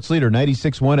Michiana Sports Leader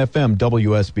 96.1 FM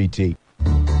WSBT.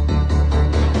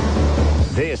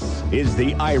 This is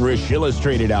the Irish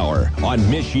Illustrated Hour on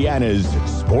Michiana's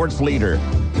Sports Leader,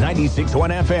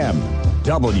 96.1 FM,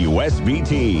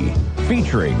 WSBT.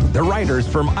 Featuring the writers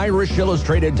from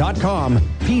IrishIllustrated.com,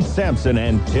 Pete Sampson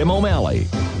and Tim O'Malley.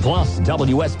 Plus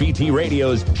WSBT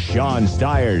Radio's Sean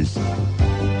Stiers.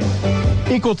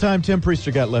 Equal time, Tim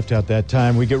Priester got left out that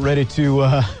time. We get ready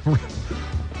to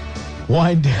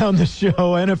wind down the show.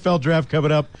 NFL draft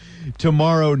coming up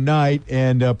tomorrow night,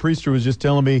 and Priester was just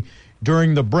telling me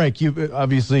during the break,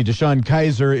 obviously DeShone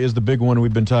Kizer is the big one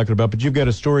we've been talking about, but you've got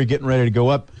a story getting ready to go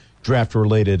up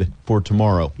draft-related for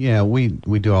tomorrow. Yeah, we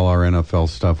do all our NFL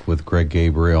stuff with Greg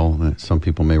Gabriel. Some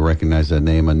people may recognize that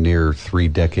name, a near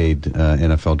 3-decade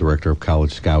NFL director of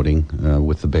college scouting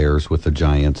with the Bears, with the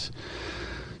Giants.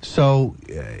 So,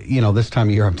 this time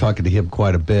of year I'm talking to him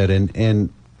quite a bit, and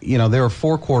there are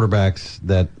 4 quarterbacks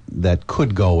that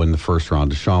could go in the first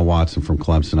round. Deshaun Watson from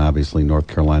Clemson, obviously North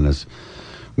Carolina's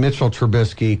Mitchell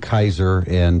Trubisky, Kizer,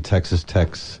 and Texas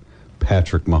Tech's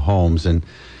Patrick Mahomes. And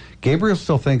Gabriel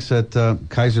still thinks that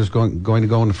Kaiser's going to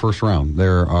go in the first round.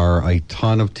 There are a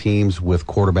ton of teams with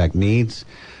quarterback needs.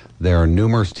 There are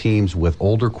numerous teams with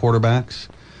older quarterbacks.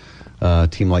 A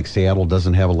team like Seattle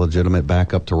doesn't have a legitimate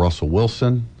backup to Russell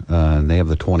Wilson, and they have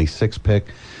the 26th pick.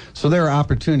 So there are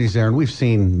opportunities there, and we've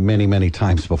seen many, many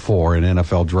times before in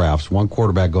NFL drafts. One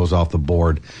quarterback goes off the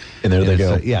board, and there they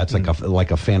go. It's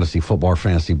like a fantasy football or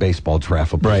fantasy baseball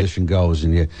draft. A position goes,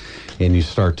 and you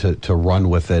start to run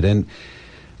with it. And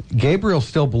Gabriel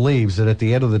still believes that at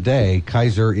the end of the day,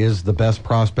 Kizer is the best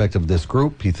prospect of this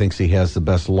group. He thinks he has the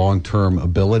best long-term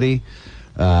ability.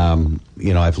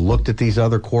 I've looked at these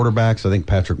other quarterbacks. I think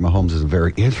Patrick Mahomes is a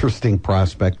very interesting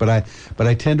prospect, but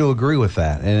I tend to agree with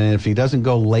that. And if he doesn't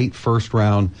go late first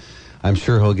round, I'm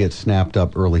sure he'll get snapped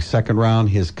up early second round.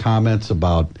 His comments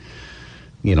about,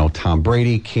 Tom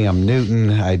Brady, Cam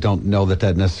Newton, I don't know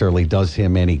that necessarily does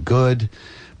him any good,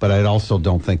 but I also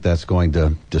don't think that's going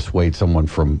to dissuade someone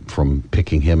from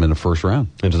picking him in the first round.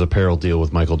 And does a parallel deal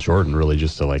with Michael Jordan really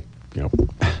just to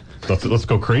let's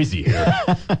go crazy here.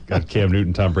 Got Cam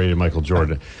Newton, Tom Brady, and Michael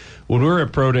Jordan. When we were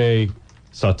at Pro Day,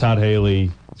 saw Todd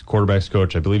Haley, quarterback's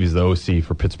coach. I believe he's the OC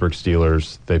for Pittsburgh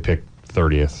Steelers. They picked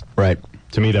 30th. Right.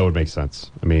 To me, that would make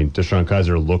sense. I mean, DeShone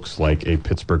Kizer looks like a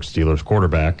Pittsburgh Steelers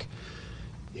quarterback.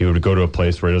 He would go to a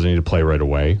place where he doesn't need to play right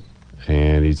away,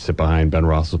 and he'd sit behind Ben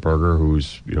Roethlisberger,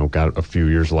 who's got a few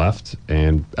years left.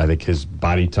 And I think his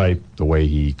body type, the way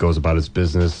he goes about his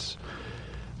business,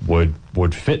 would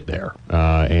fit there,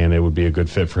 and it would be a good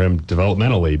fit for him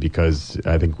developmentally, because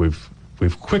I think we've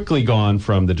quickly gone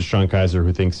from the DeShone Kizer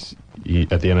who thinks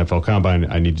at the NFL Combine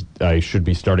I should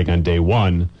be starting on day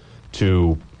one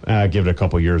to give it a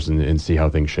couple years and see how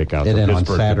things shake out. And so then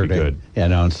Pittsburgh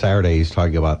on Saturday he's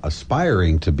talking about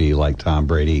aspiring to be like Tom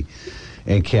Brady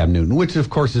and Cam Newton, which of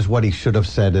course is what he should have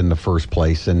said in the first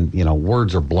place. And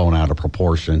words are blown out of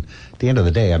proportion. At the end of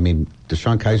the day, I mean,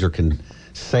 DeShone Kizer can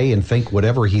say and think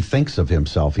whatever he thinks of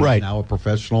himself. He's now a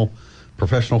professional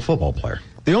football player.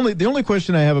 The only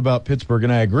question I have about Pittsburgh,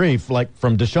 and I agree, like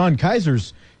from DeShone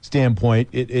Kizer's standpoint,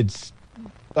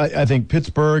 I think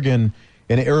Pittsburgh and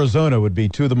Arizona would be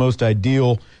two of the most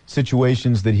ideal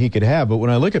situations that he could have. But when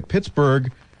I look at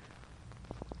Pittsburgh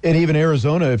and even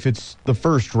Arizona, if it's the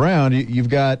first round, you've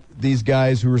got these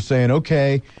guys who are saying,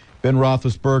 okay, Ben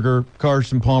Roethlisberger,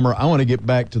 Carson Palmer, I want to get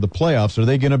back to the playoffs.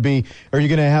 Are you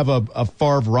going to have a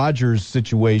Favre-Rodgers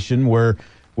situation where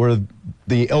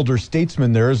the elder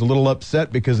statesman there is a little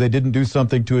upset because they didn't do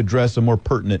something to address a more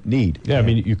pertinent need? Yeah, I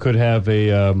mean, you could have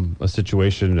a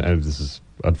situation, and this is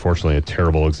unfortunately a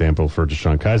terrible example for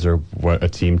DeShone Kizer, what a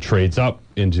team trades up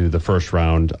into the first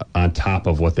round on top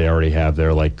of what they already have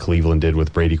there, like Cleveland did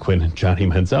with Brady Quinn and Johnny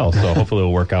Manziel. So hopefully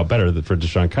it'll work out better for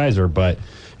DeShone Kizer. But,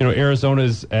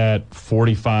 Arizona's at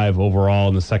 45 overall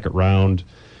in the second round.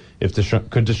 Could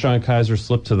DeShone Kizer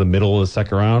slip to the middle of the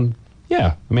second round?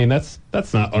 Yeah, I mean, that's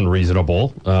not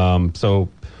unreasonable.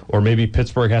 Or maybe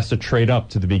Pittsburgh has to trade up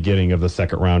to the beginning of the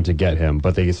second round to get him,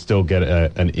 but they can still get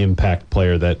an impact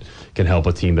player that can help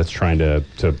a team that's trying to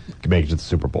make it to the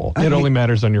Super Bowl. It only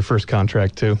matters on your first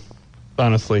contract, too.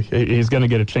 Honestly, he's going to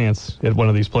get a chance at one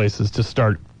of these places to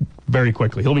start very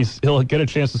quickly. He'll get a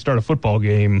chance to start a football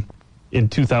game in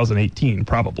 2018,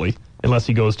 probably, unless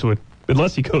he goes to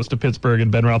Pittsburgh and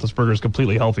Ben Roethlisberger is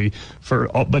completely healthy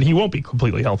but he won't be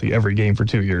completely healthy every game for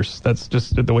 2 years. That's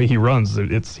just the way he runs.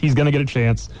 He's going to get a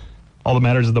chance. All that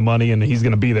matters is the money, and he's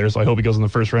going to be there, so I hope he goes in the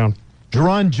first round.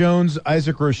 Jerron Jones,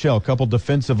 Isaac Rochelle, a couple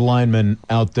defensive linemen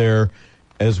out there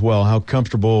as well. How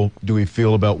comfortable do we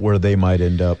feel about where they might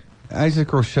end up?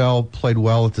 Isaac Rochelle played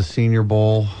well at the Senior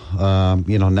Bowl.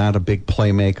 Not a big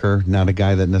playmaker, not a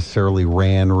guy that necessarily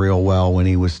ran real well when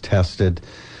he was tested.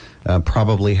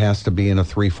 Probably has to be in a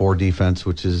 3-4 defense,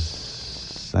 which is,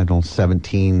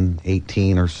 17,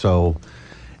 18 or so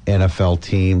NFL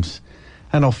teams.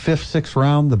 I know 5th, 6th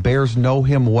round, the Bears know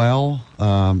him well.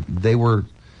 They were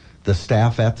the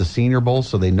staff at the Senior Bowl,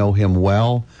 so they know him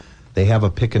well. They have a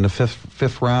pick in the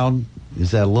fifth round.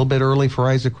 Is that a little bit early for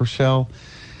Isaac Rochelle?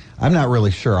 I'm not really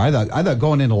sure. I thought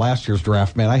going into last year's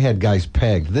draft, man, I had guys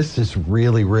pegged. This is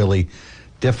really, really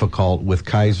difficult with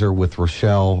Kizer, with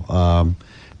Rochelle.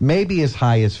 Maybe as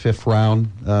high as 5th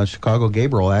round. Chicago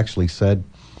Gabriel actually said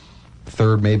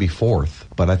 3rd, maybe 4th.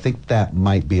 But I think that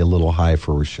might be a little high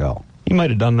for Rochelle. He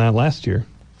might have done that last year,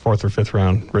 4th or 5th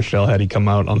round. Rochelle, had he come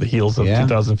out on the heels of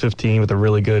 2015 with a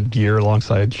really good year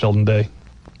alongside Sheldon Day.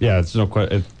 Yeah, it's no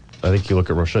question. I think you look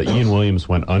at Rochelle. Ian Williams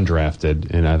went undrafted,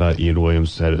 and I thought Ian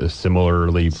Williams had a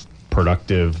similarly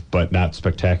productive but not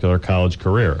spectacular college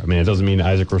career. I mean, it doesn't mean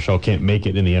Isaac Rochelle can't make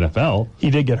it in the NFL. He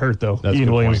did get hurt, though.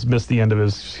 Ian Williams missed the end of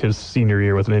his senior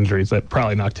year with an injury, so that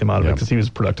probably knocked him out of it because he was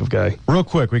a productive guy. Real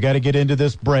quick, we got to get into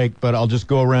this break, but I'll just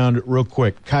go around real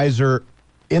quick. Kizer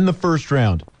in the first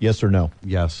round, yes or no?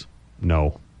 Yes.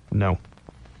 No.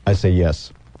 I say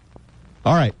yes.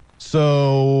 All right.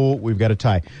 So we've got a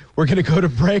tie. We're going to go to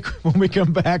break. When we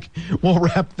come back, we'll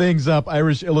wrap things up.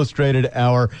 Irish Illustrated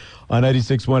Hour on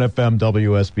 96.1 FM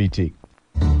WSBT.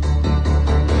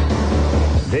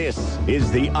 This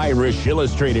is the Irish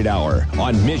Illustrated Hour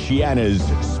on Michiana's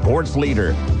sports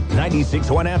leader,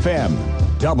 96.1 FM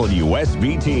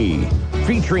WSBT.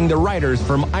 Featuring the writers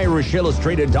from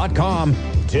IrishIllustrated.com,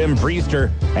 Tim Priester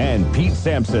and Pete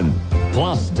Sampson.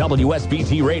 Plus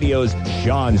WSBT Radio's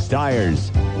Sean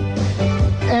Stiers.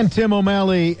 And Tim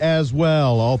O'Malley as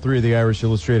well. All three of the Irish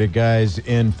Illustrated guys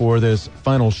in for this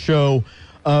final show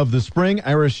of the spring.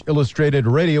 Irish Illustrated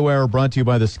Radio Hour brought to you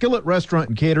by the Skillet Restaurant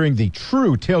and Catering, the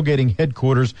true tailgating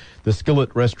headquarters, the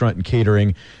Skillet Restaurant and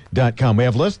Catering.com. We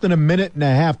have less than a minute and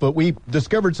a half, but we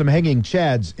discovered some hanging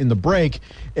chads in the break,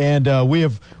 and we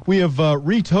have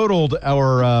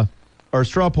retotaled our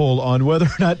straw poll on whether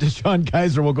or not DeShone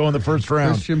Kizer will go in the first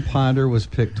round. Christian Ponder was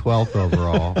picked 12th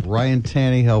overall. Ryan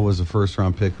Tannehill was a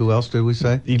first-round pick. Who else did we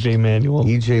say? E.J. Manuel.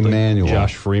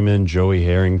 Josh Freeman, Joey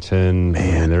Harrington.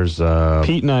 Man, there's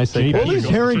Pete and I say. Well, at least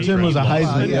Harrington was a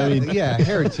Heisman.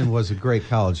 Harrington was a great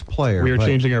college player. We are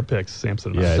changing our picks,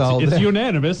 Samson. Yeah, so it's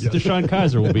unanimous. DeShone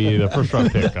Kizer will be the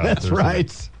first-round pick. That's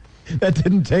right. That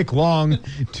didn't take long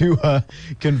to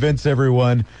convince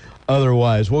everyone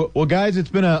otherwise. Well, guys,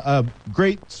 it's been a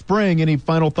great spring. Any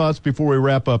final thoughts before we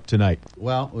wrap up tonight?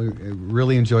 Well, we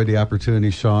really enjoyed the opportunity,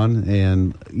 Sean,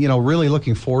 and, really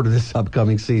looking forward to this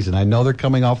upcoming season. I know they're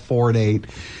coming off 4-8,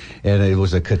 and it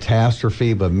was a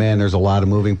catastrophe, but, man, there's a lot of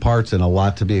moving parts and a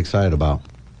lot to be excited about.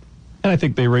 And I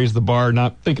think they raised the bar,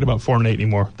 not thinking about 4-8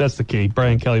 anymore. That's the key.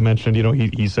 Brian Kelly mentioned,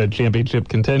 he said championship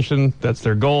contention. That's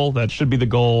their goal. That should be the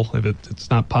goal. If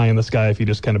it's not pie in the sky, if you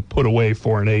just kind of put away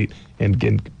 4-8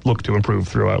 and look to improve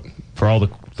throughout. For all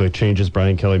the changes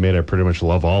Brian Kelly made, I pretty much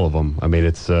love all of them. I mean,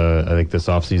 it's I think this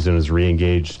offseason has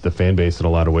re-engaged the fan base in a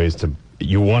lot of ways.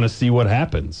 You want to see what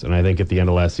happens. And I think at the end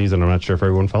of last season, I'm not sure if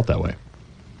everyone felt that way.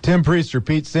 Tim Priester,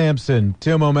 Pete Sampson,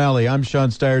 Tim O'Malley. I'm Sean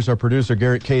Stiers, our producer,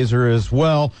 Garrett Kaiser as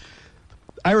well.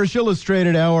 Irish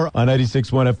Illustrated Hour on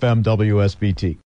 96.1 FM WSBT.